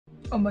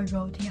Oh my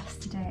god,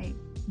 yesterday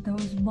there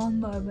was one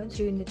moment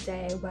during the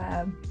day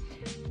where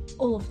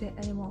all of the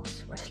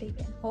animals were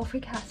sleeping. All 3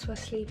 cats were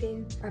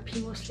sleeping,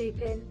 Arpine was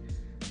sleeping,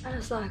 and I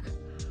was like,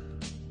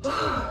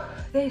 oh,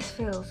 this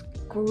feels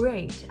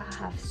great. I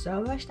have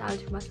so much time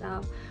to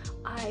myself.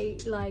 I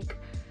like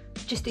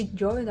just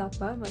enjoy that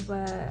moment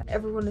where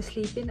everyone is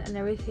sleeping and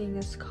everything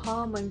is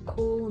calm and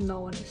cool, no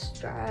one is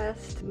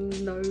stressed,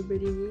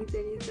 nobody needs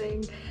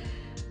anything.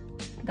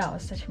 That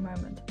was such a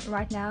moment.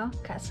 Right now,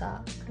 cats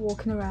are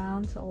walking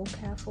around, all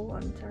careful,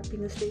 and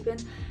Arpine is sleeping,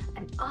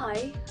 and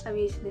I am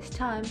using this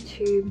time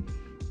to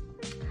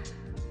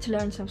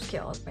learn some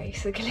skills,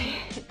 basically.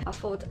 I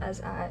thought,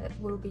 as I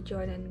will be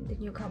joining the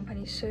new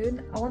company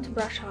soon, I want to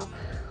brush up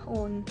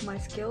on my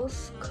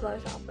skills,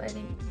 close up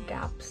any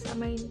gaps I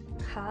may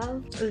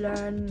have,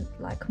 learn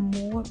like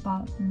more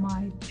about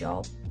my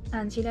job.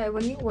 And you know,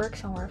 when you work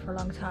somewhere for a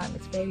long time,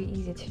 it's very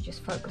easy to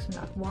just focus on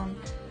that one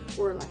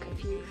or like a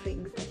few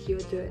things that you're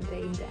doing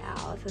day in, day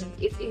out, and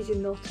it's easy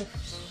not to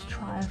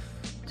strive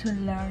to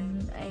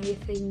learn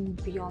anything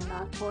beyond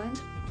that point.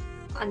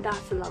 And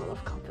that's the level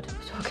of confidence I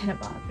was talking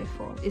about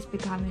before. It's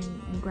becoming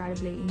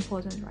incredibly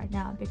important right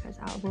now because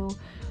I will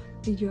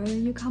be joining a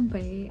new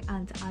company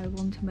and I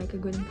want to make a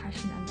good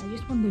impression, and I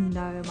just want to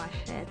know my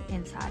shit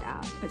inside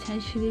out.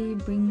 Potentially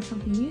bring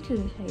something new to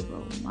the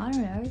table. I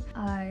don't know.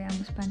 I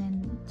am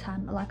spending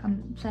time, like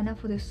I'm signed up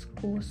for this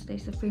course.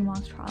 There's a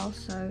 3-month trial,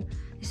 so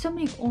there's so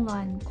many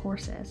online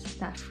courses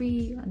that are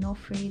free and not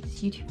free.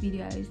 There's YouTube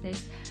videos.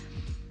 There's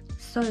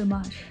so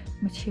much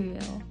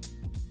material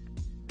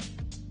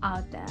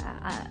out there,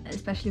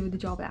 especially with the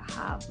job that I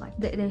have. Like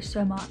there's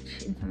so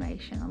much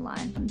information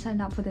online. I'm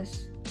signed up for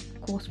this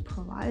course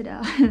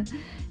provider,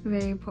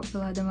 very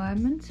popular at the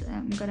moment.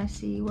 I'm gonna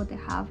see what they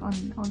have on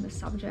the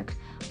subject,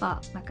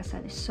 but like I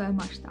said, there's so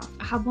much stuff.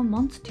 I have 1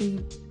 month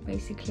to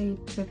basically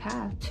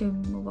prepare to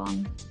move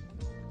on.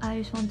 I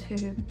just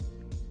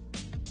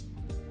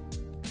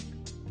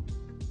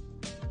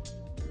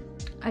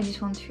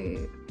want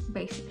to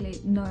basically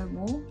know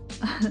more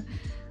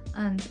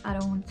and I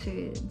don't want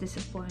to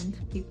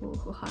disappoint people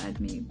who hired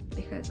me,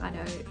 because I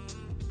know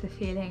the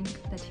feeling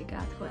that you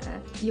get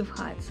where you've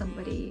hired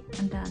somebody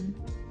and then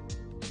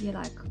you're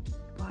like,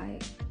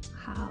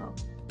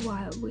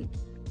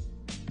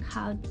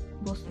 how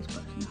was this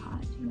person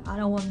hired? You know, I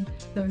don't want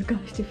those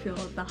guys to feel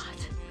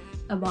that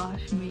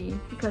about me,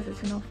 because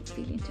it's an awful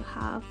feeling to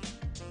have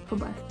for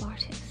both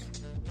parties.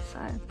 So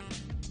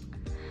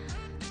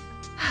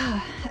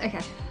okay,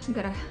 I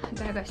gotta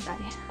go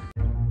study.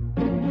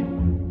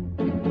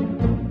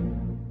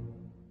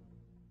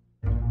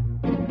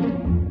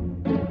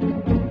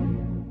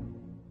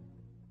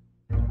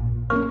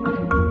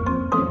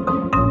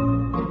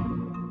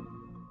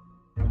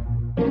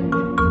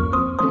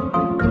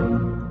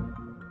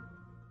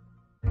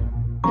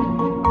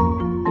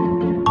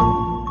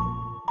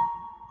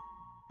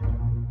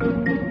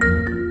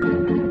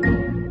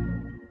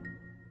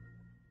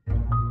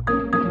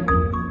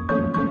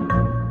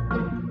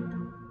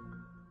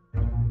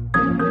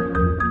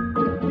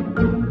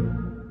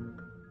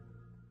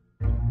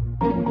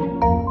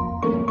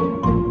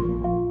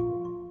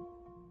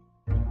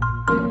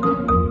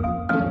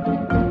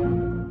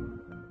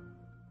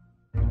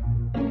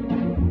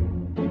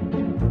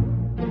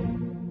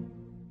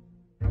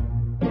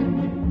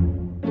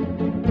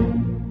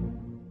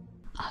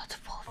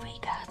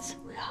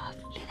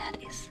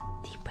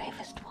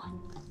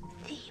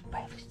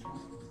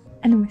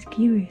 And the most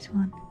curious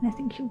one, and I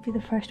think she'll be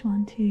the first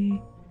one to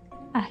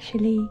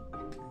actually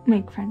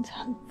make friends,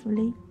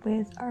 hopefully,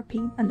 with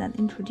Arpine, and then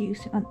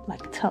introduce him and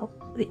like tell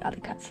the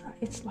other cats that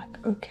it's like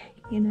okay,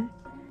 you know.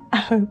 I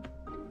hope.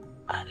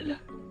 I don't know.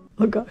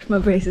 Oh gosh, my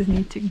braces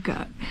need to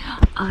go.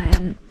 I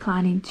am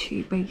planning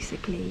to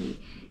basically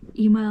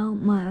email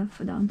my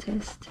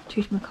orthodontist,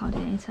 treatment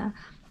coordinator.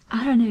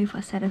 I don't know if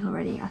I said it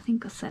already. I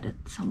think I said it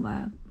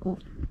somewhere or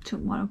to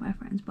one of my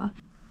friends, but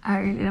I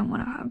really don't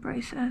want to have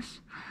braces.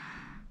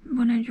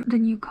 When I joined the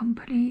new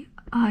company,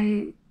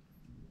 I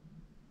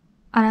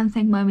don't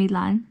think my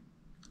midline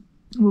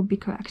will be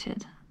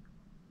corrected.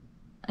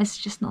 It's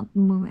just not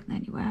moving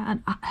anywhere,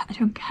 and I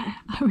don't care.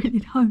 I really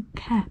don't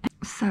care.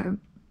 So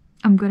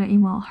I'm gonna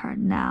email her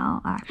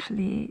now,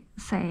 actually,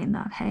 saying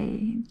that,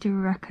 hey, do you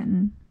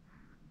reckon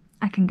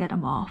I can get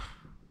them off?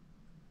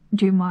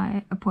 Do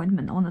my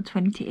appointment on the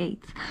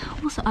 28th.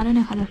 Also, I don't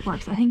know how that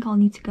works. I think I'll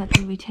need to get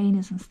the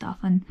retainers and stuff,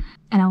 and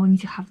I will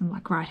need to have them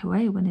like right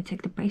away when they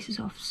take the braces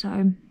off.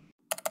 So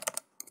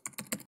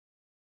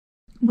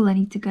will I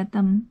need to get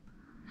them?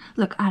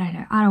 Look, I don't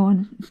know. I don't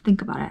want to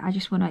think about it. I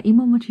just want to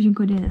email my treatment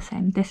coordinator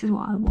saying this is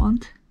what I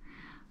want.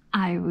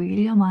 I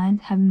really don't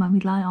mind having my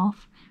midline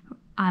off.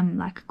 I'm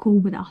like cool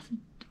with that.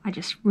 I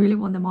just really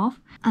want them off,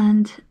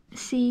 and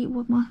see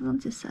what my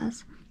orthodontist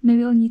says.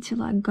 Maybe I'll need to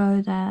like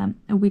go there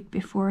a week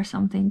before or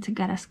something to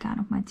get a scan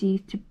of my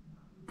teeth,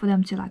 for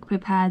them to like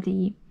prepare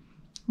the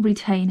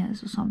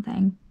retainers or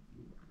something.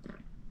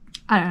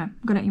 I don't know. I'm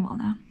gonna email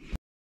now.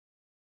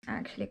 I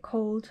actually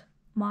called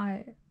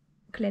my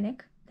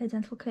clinic, the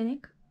dental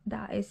clinic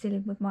that is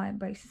dealing with my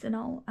braces and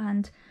all,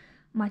 and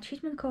my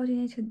treatment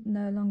coordinator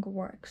no longer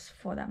works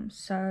for them,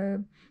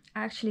 so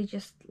I actually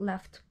just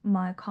left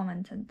my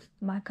comment and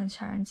my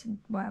concerns and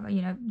whatever,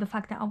 you know, the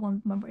fact that I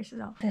want my braces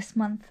off this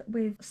month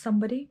with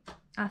somebody.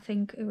 I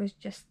think it was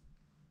just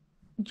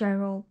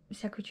general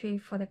secretary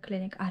for the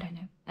clinic, I don't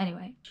know.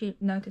 Anyway, she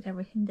noted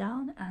everything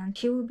down and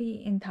she will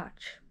be in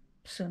touch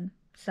soon,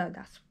 so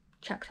that's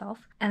checked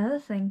off. Another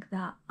thing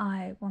that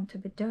I want to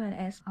be doing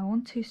is I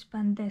want to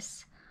spend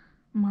this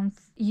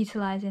month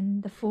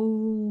utilizing the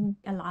full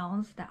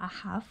allowance that I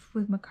have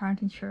with my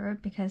current insurer,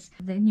 because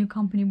the new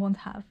company won't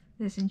have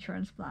this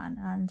insurance plan,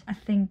 and I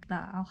think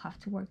that I'll have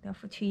to work there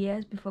for 2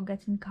 years before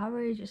getting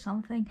coverage or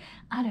something.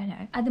 I don't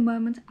know. At the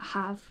moment I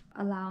have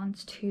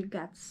allowance to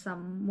get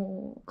some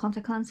more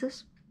contact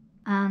lenses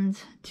and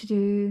to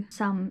do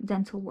some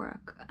dental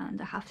work,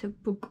 and I have to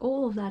book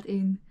all of that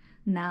in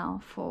now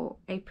for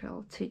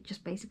April to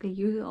just basically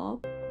use it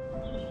all.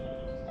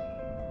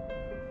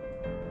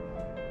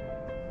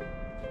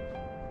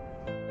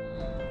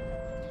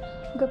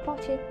 Good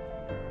potty.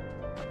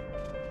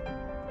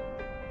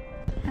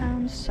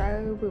 And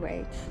so we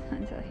wait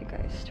until he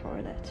goes to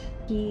toilet.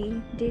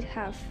 He did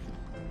have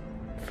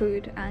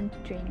food and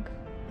drink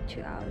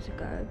 2 hours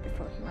ago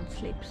before he went to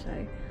sleep,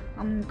 so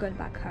I'm going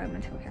back home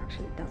until he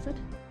actually does it.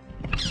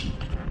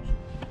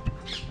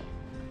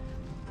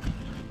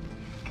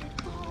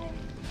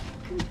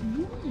 Good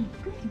boy,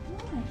 good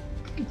boy,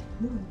 good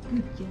boy,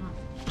 good job.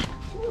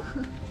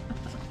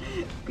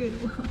 Good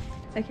one.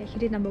 Okay, he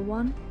did number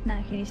 1, now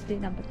he needs to do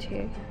number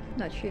 2.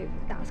 Not sure if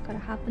that's gonna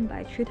happen, but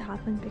it should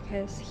happen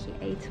because he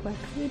ate wet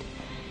food.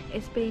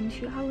 It's been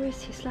 2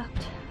 hours, he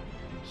slept.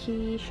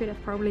 He should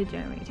have probably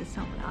generated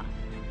some of that.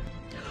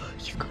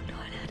 He's got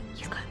toilet,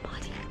 he's got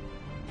potty.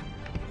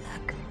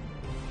 Look.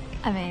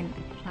 I mean,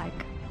 like,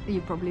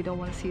 you probably don't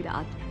want to see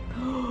that.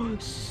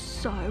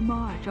 So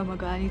much. Oh my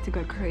god, I need to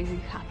go crazy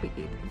happy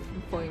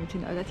for him to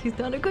know that he's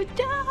done a good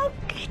job.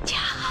 Good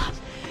job.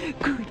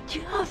 Good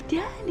job,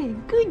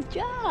 darling. Good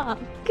job.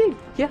 Good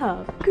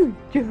job. Good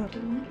job.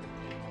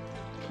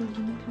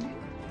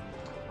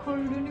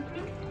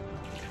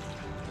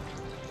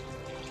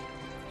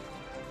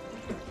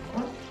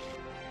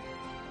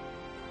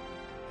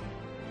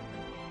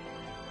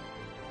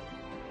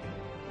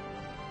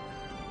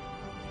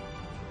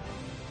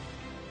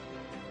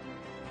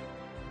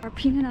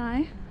 Arpine and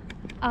I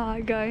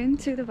are going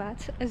to the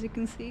vet. As you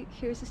can see,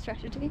 here's the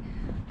strategy.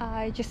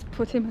 I just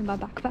put him in my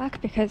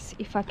backpack because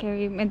if I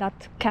carry him in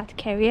that cat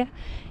carrier,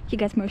 he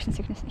gets motion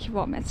sickness and he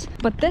vomits.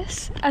 But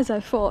this, as I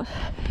thought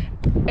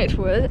it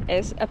would,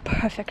 is a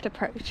perfect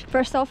approach.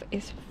 First off,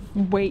 it's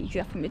way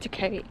easier for me to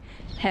carry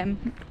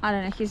him. I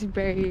don't know, he's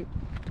very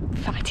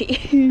fatty.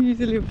 He's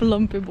a little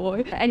lumpy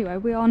boy. But anyway,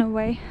 we're on our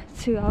way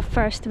to our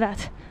first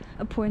vet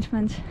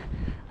appointment,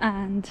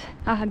 and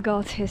I had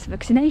got his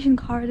vaccination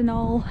card and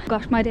all.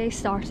 Gosh, my day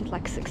started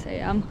like 6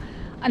 AM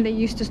and they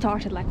used to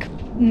start at like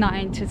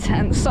 9 to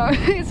 10, so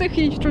it's a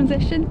huge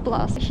transition.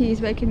 Plus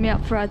he's waking me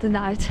up throughout the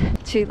night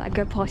to like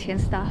go potty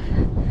and stuff.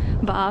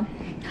 But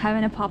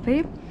having a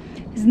puppy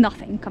is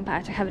nothing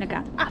compared to having a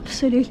cat,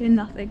 absolutely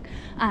nothing.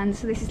 And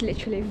so this is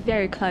literally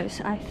very close,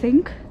 I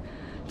think,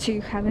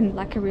 to having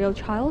like a real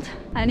child.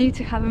 I need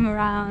to have him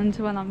around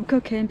when I'm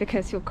cooking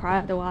because he'll cry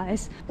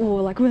otherwise,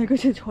 or like when I go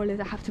to the toilet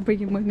I have to bring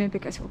him with me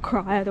because he'll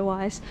cry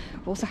otherwise.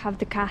 We also have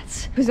the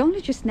cats, who's only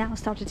just now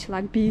started to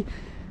like be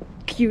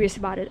curious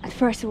about it. At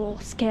first they were all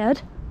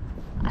scared.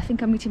 I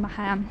think I'm eating my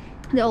ham.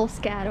 They're all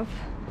scared of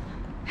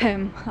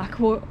him, like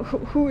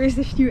who is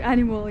this new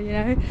animal, you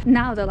know?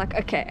 Now they're like,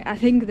 okay, I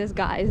think this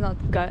guy is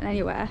not going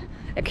anywhere.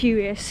 They're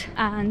curious,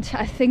 and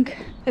I think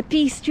a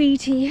peace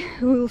treaty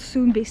will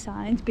soon be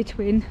signed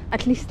between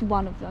at least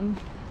one of them.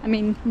 I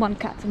mean, one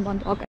cat and one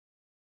dog.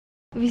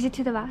 Visit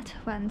to the vet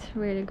went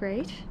really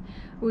great.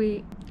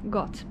 We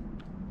got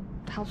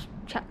health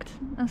checked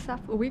and stuff.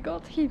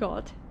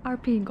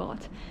 Arpine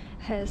got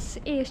his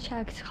ears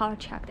checked, heart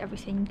checked,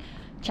 everything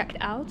checked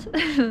out.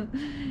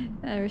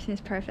 Everything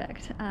is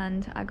perfect,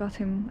 and I got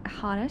him a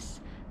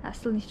harness. I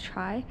still need to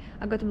try.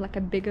 I got him like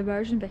a bigger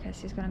version because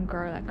he's gonna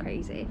grow like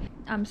crazy.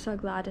 I'm so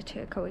glad I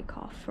took a week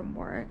off from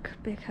work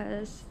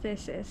because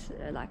this is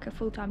like a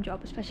full-time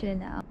job, especially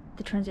now.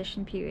 The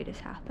transition period is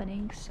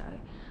happening, so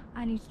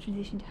I need to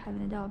transition to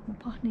having a dog. My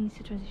partner needs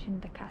to transition,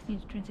 the cat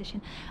needs to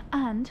transition,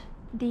 and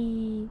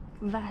the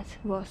vet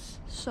was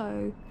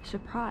so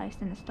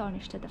surprised and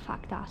astonished at the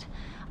fact that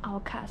our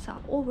cats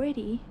are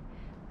already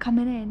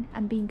coming in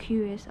and being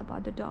curious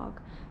about the dog,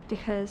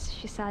 because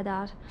she said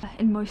that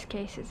in most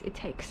cases it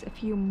takes a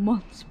few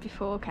months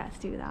before cats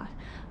do that,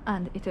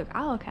 and it took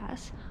our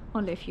cats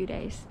only a few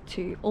days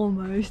to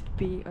almost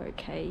be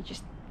okay,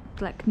 just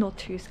like not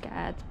too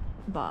scared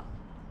but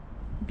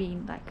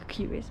being like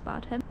curious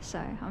about him. So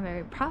I'm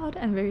very proud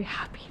and very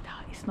happy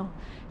that it's not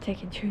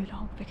taking too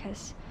long,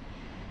 because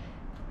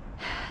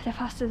the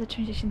faster the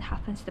transition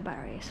happens, the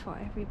better it is for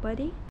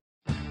everybody.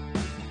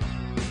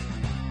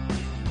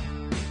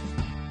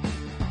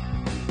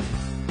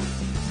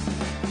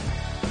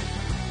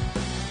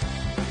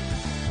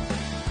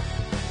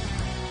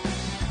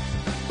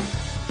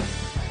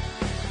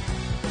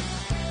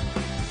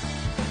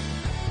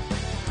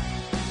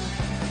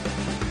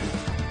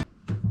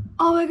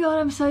 Oh my god,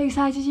 I'm so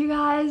excited, you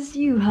guys.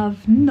 You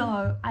have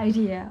no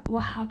idea what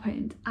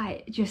happened.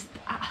 I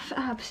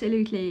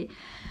absolutely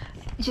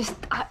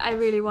I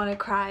really want to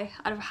cry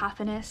out of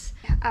happiness.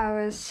 I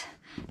was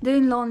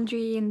doing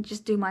laundry and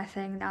just do my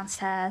thing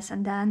downstairs,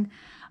 and then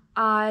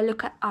I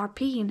look at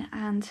Arpine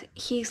and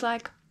he's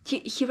like,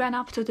 he ran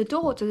up to the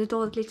door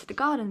that leads to the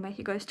garden where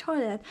he goes to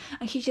toilet,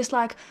 and he's just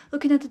like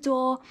looking at the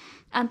door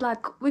and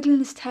like wiggling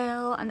his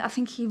tail, and I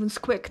think he even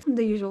squeaked,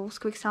 the usual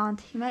squeak sound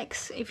he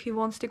makes if he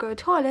wants to go to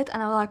the toilet.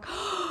 And I'm like,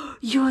 oh,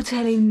 you're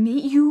telling me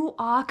you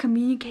are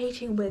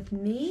communicating with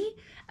me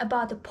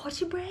about the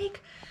potty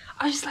break?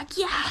 I was just like,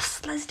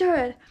 yes, let's do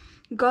it.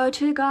 Go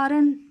to the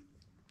garden,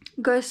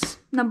 goes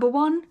number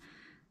 1,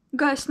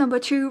 goes number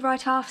 2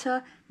 right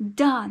after,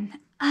 done.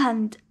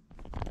 And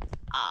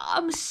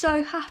I'm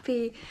so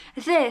happy.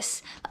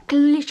 This, like,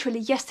 literally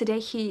yesterday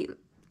he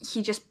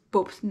just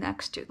pooped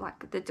next to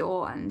like the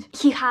door, and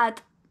he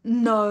had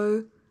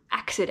no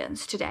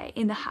accidents today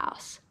in the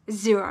house.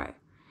 0.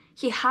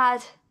 He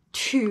had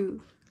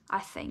 2, I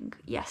think,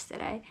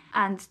 yesterday,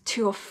 and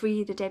 2 or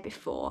 3 the day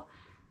before.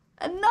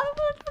 And none of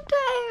them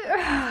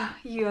today.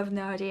 You have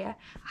no idea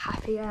how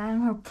happy I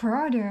am, how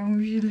proud I am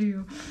of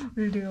you,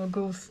 little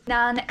goose.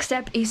 Now, next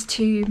step is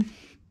to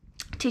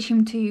teach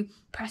him to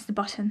press the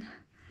button.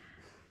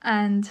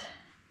 And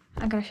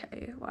I'm gonna show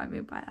you what I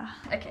mean by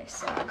that. Okay,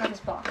 so I got this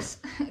box.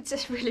 It's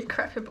this really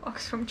crappy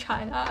box from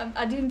China.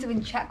 I didn't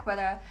even check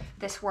whether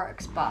this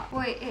works, but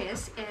what it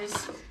is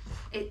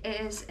it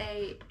is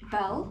a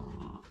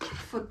bell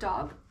for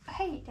dog.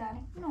 Hey,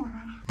 darling, no.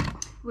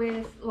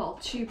 With, well,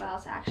 2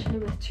 bells actually,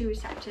 with 2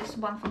 receptors,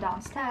 one for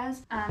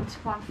downstairs and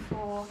one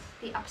for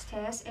the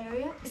upstairs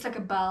area. It's like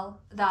a bell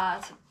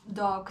that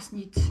dogs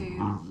need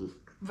to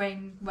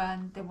ring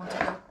when they want to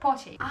go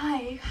potty.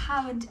 I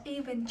haven't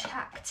even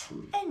checked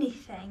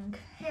anything.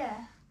 Here,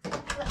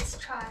 let's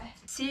try.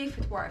 See if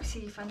it works,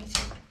 see if I need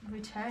to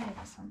return it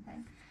or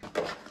something.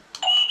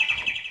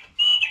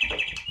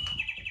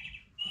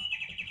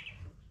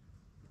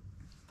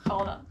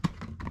 Hold on.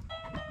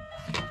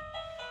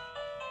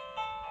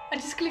 I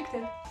just clicked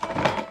it.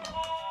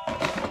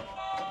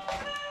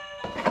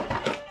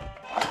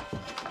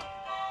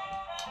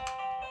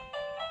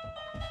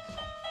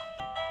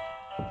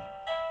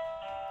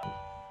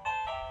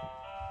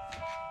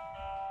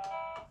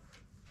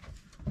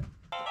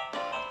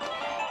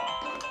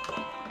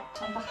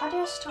 But how do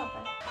you stop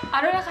it?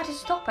 I don't know how to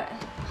stop it.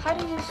 How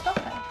do you stop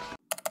it?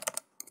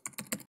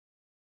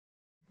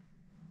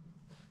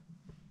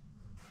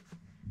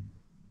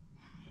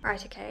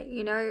 Right, okay,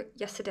 you know,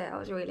 yesterday I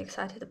was really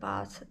excited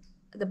about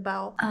the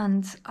bell,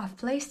 and I've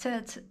placed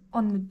it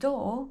on the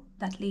door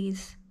that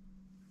leads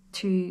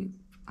to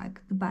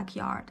like the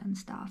backyard and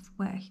stuff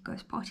where he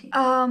goes potty.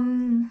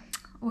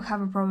 We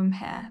have a problem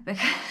here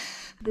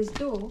because this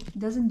door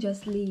doesn't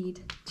just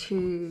lead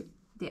to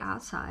the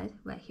outside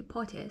where he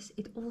potties,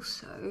 it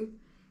also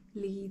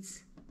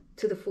leads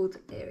to the food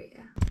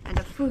area. And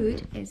the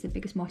food is the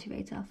biggest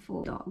motivator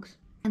for dogs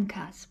and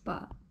cats,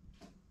 but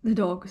the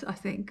dogs, I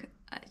think,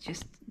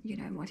 just, you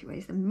know,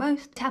 motivates them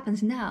most. What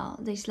happens now,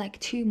 there's like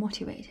 2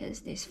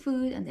 motivators. There's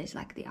food and there's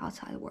like the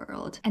outside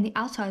world. And the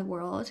outside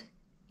world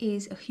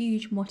is a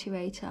huge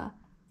motivator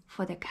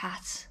for the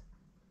cats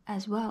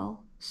as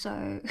well.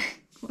 So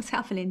what's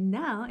happening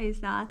now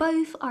is that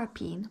both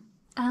Arpine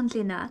and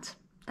Lynette,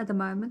 at the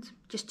moment,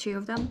 just 2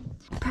 of them,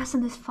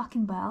 pressing this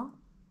fucking bell,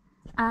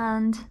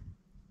 and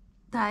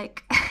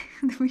like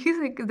the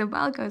music, the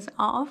bell goes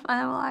off,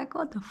 and I'm like,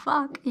 what the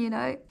fuck, you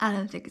know? I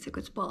don't think it's a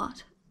good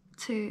spot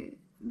to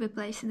be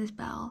placing this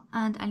bell,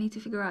 and I need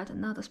to figure out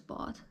another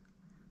spot,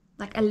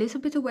 like a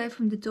little bit away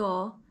from the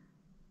door,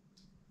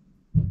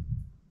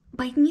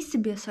 but it needs to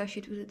be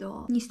associated with the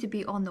door. It needs to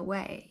be on the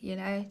way, you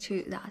know,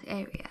 to that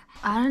area.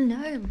 I don't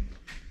know.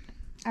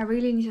 I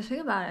really need to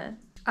think about it.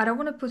 I don't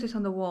want to put it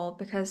on the wall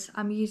because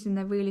I'm using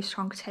a really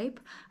strong tape,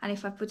 and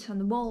if I put it on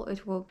the wall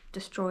it will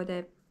destroy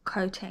the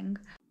coating.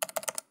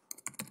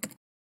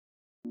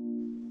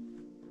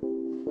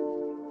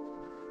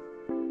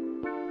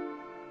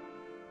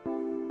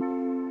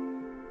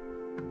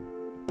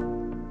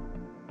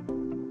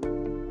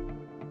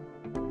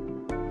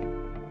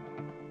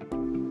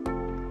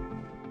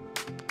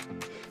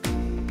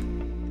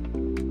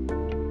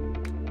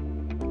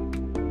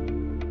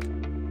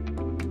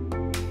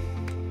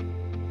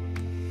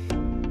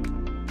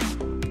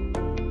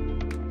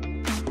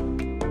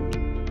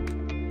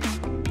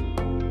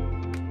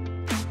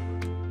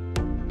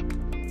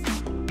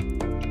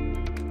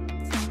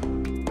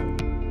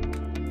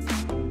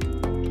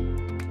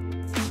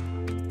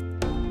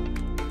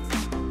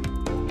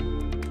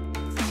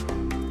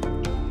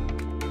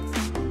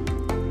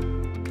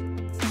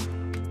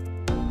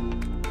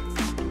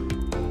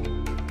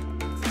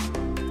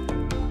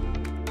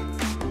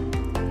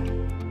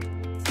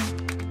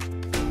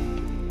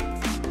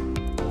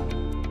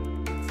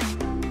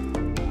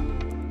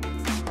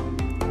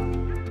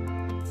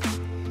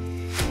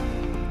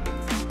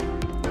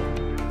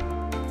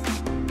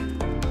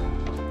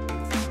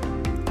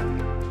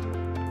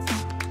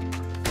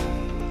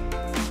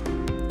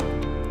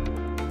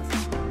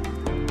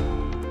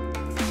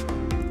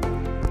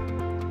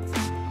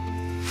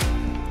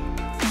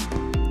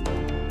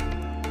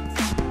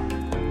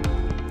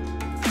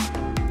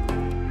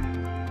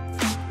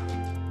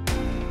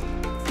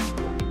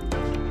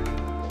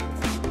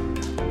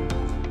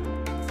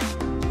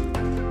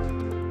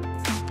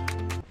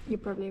 You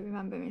probably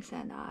remember me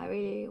saying that I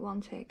really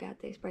want to get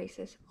these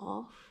braces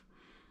off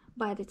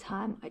by the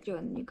time I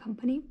join the new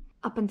company.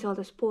 Up until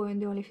this point,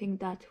 the only thing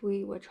that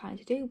we were trying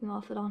to do with my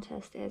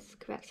orthodontist is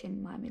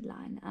correcting my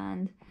midline,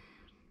 and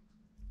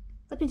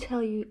let me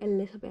tell you a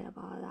little bit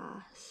about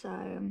that.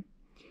 So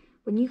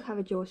when you have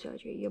a jaw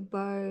surgery, your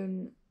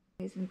bone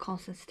is in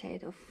constant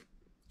state of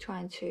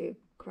trying to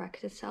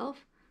correct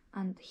itself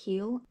and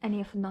heal.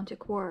 Any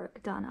orthodontic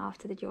work done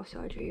after the jaw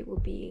surgery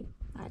will be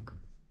like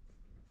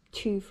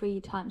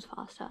 2-3 times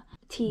faster.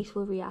 Teeth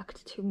will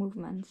react to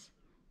movements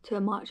to a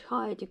much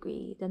higher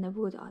degree than they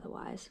would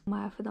otherwise.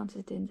 My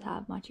orthodontist didn't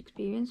have much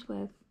experience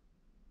with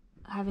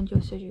having jaw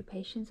surgery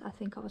patients. I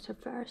think I was her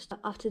first.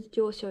 After the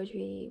jaw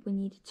surgery, we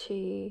needed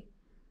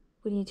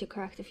to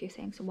correct a few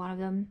things. One of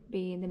them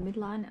being the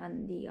midline,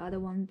 and the other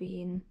one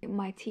being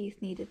my teeth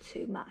needed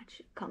to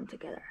come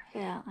together,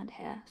 here and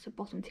here. So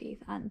bottom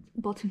teeth and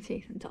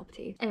top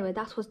teeth. Anyway,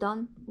 that was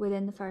done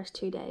within the first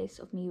 2 days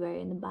of me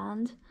wearing the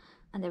band,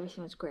 and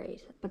everything was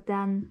great. But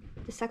then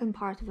the second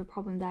part of the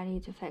problem that I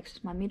needed to fix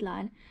was my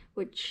midline,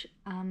 which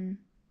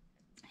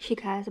she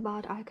cares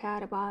about, I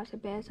cared about a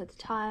bit at the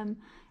time.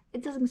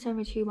 It doesn't concern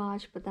me too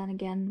much, but then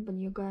again,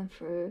 when you're going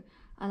through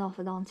an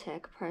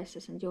orthodontic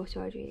process and jaw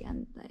surgery,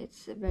 and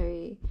it's a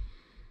very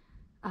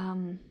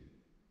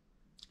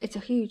it's a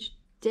huge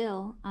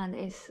deal, and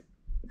it's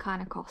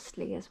kind of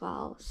costly as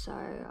well. So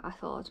I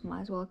thought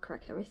might as well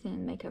correct everything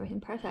and make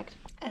everything perfect,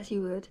 as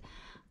you would.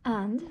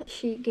 And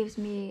she gives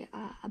me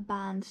a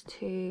band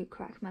to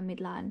correct my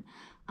midline,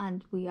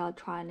 and we are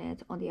trying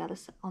it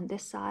on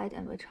this side,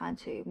 and we're trying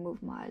to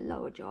move my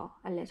lower jaw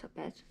a little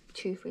bit,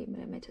 2-3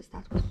 millimeters.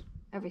 That was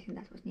everything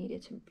that was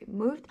needed to be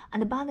moved.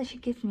 And the band that she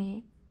gives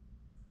me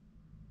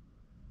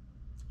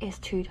is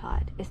too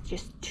tight. It's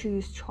just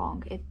too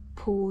strong. It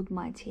pulled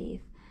my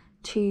teeth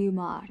too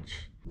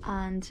much,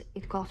 and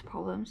it caused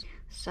problems.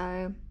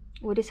 So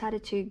we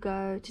decided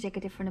to take a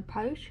different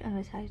approach, and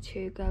we decided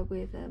to go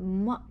with a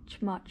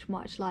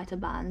much lighter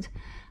band,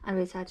 and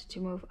we decided to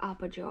move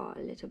upper jaw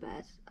a little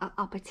bit,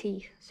 upper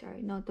teeth,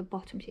 sorry, not the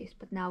bottom teeth,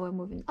 but now we're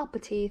moving upper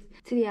teeth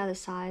to the other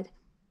side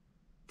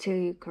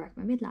to correct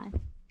my midline.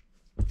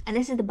 And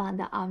this is the band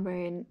that I'm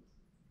wearing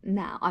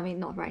now. I mean,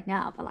 not right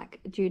now, but like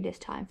during this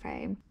time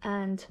frame.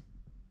 And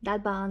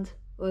that band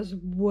was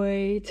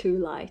way too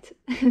light.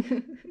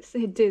 So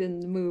it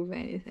didn't move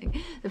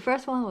anything. The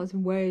first one was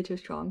way too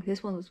strong.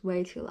 This one was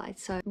way too light.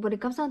 So when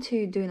it comes down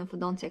to doing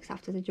orthodontics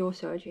after the jaw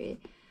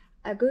surgery,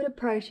 a good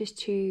approach is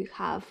to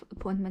have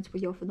appointments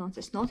with your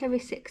orthodontist not every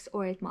 6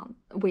 or 8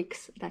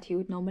 weeks that you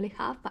would normally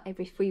have, but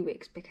every 3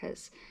 weeks,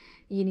 because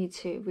you need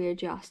to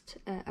readjust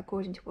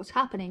according to what's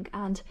happening.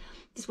 And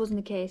this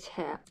wasn't the case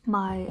here.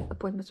 My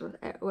appointments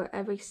were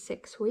every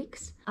 6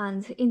 weeks,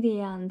 and in the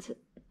end,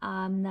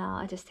 I'm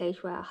now at a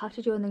stage where I have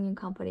to join a new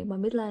company. My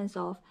midline is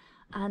off,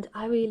 and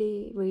I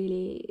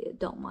really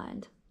don't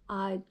mind.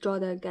 I'd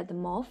rather get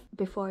them off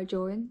before I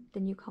join the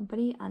new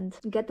company and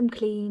get them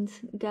cleaned,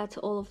 get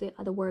all of the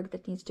other work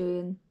that needs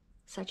doing,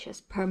 such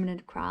as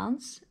permanent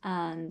crowns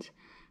and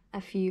a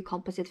few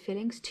composite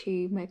fillings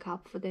to make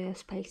up for the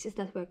spaces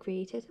that were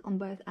created on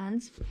both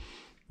ends.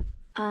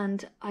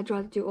 And I'd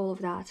rather do all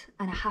of that,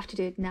 and I have to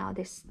do it now,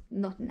 this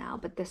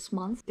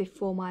month,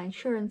 before my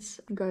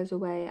insurance goes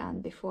away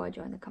and before I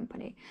join the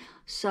company.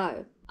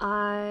 So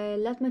I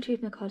let my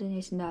treatment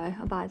coordinator know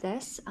about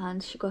this,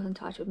 and she got in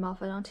touch with my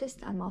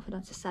orthodontist, and my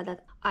orthodontist said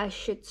that I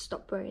should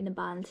stop wearing a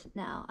band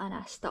now, and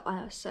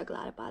I was so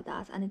glad about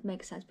that. And it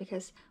makes sense,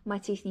 because my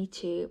teeth need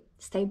to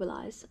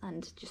stabilize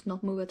and just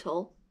not move at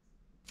all.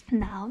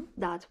 Now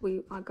that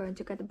we are going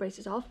to get the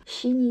braces off,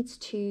 she needs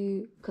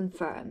to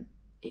confirm.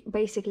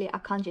 Basically, I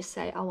can't just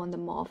say I want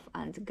them off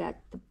and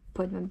get the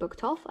appointment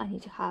booked off. I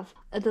need to have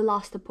the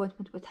last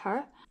appointment with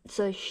her,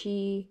 so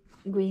she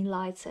green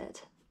lights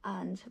it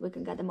and we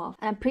can get them off.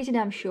 And I'm pretty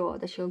damn sure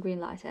that she'll green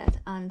light it,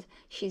 and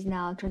she's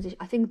now transition.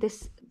 I think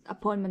this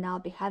appointment now I'll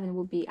be having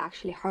will be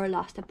actually her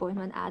last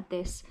appointment at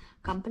this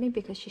company,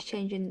 because she's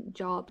changing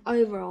job.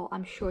 Overall,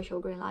 I'm sure she'll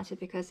green light it,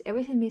 because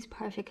everything means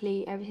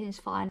perfectly, everything is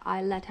fine.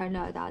 I let her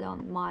know that I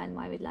don't mind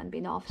my midline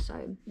being off,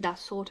 so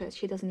that's sorted.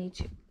 She doesn't need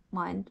to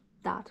mind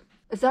that.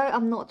 Though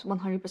I'm not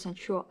 100%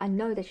 sure, I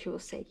know that she will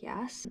say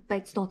yes, but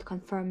it's not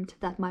confirmed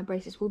that my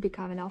braces will be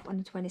coming off on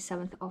the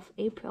 27th of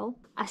April.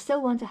 I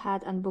still went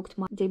ahead and booked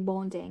my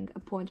debonding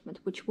appointment,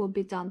 which will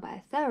be done by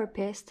a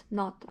therapist,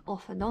 not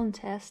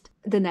orthodontist,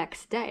 the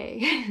next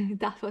day.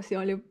 That was the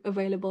only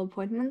available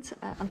appointment.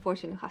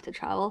 Unfortunately, I have to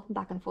travel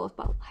back and forth,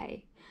 but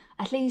hey,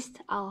 at least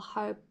I'll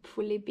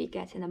hopefully be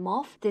getting them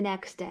off the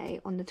next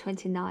day on the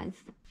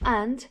 29th.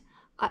 And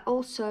I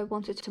also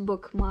wanted to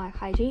book my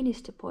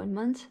hygienist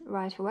appointment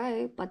right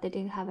away, but they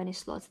didn't have any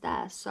slots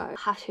there, so I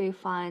have to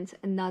find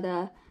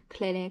another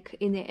clinic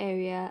in the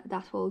area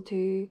that will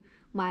do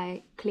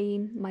my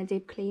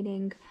deep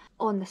cleaning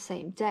on the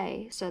same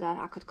day, so that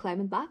I could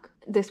claim it back.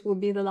 This will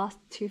be the last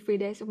 2-3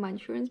 days of my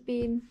insurance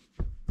being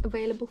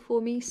available for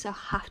me, so I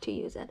have to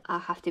use it. I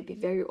have to be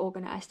very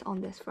organized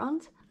on this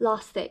front.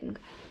 Last thing,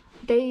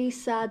 they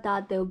said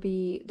that there'll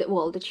be,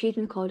 the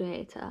treatment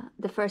coordinator,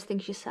 the first thing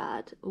she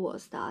said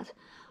was that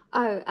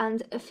Oh,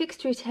 and a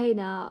fixed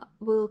retainer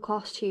will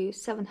cost you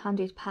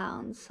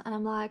 £700. And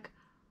I'm like,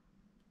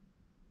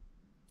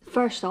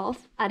 first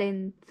off, I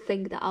didn't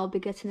think that I'll be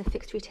getting a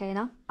fixed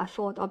retainer. I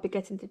thought I'll be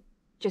getting the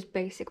just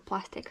basic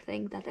plastic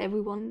thing that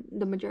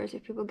the majority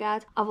of people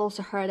get. I've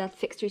also heard that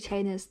fixed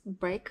retainers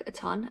break a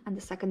ton, and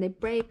the second they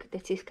break, the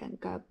teeth can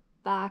go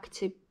back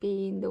to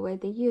being the way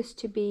they used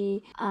to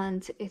be,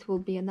 and it will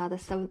be another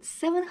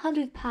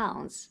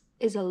 £700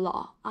 is a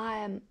lot. I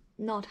am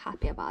not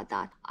happy about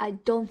that. I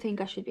don't think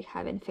I should be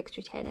having fixed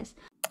retainers.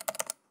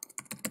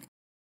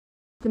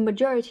 The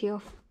majority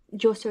of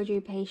jaw surgery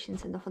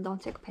patients and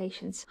orthodontic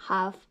patients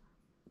have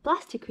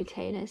plastic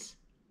retainers,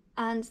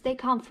 and they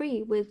come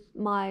free with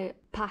my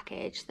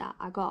package that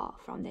I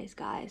got from these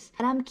guys.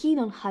 And I'm keen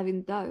on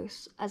having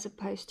those as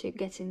opposed to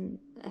getting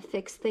a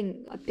fixed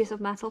thing, a piece of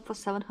metal for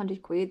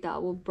 700 quid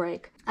that will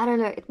break. I don't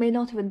know, it may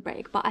not even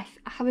break, but I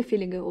have a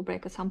feeling it will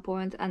break at some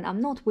point, and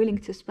I'm not willing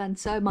to spend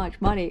so much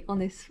money on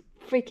this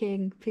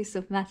freaking piece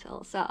of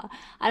metal, so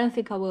I don't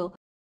think I will.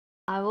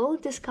 I will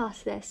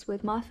discuss this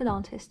with my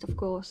orthodontist, of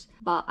course,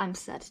 but I'm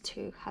set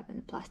to having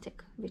a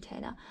plastic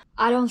retainer.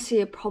 I don't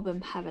see a problem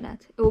having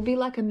it. It will be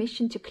like a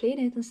mission to clean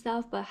it and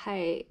stuff, but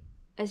hey,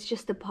 it's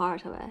just a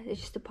part of it.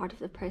 It's just a part of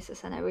the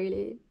process, and I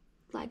really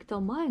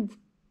don't mind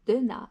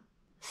doing that.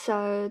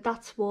 So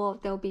that's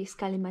what they'll be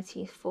scaling my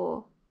teeth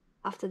for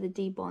after the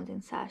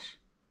debonding sesh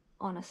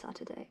on a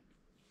Saturday.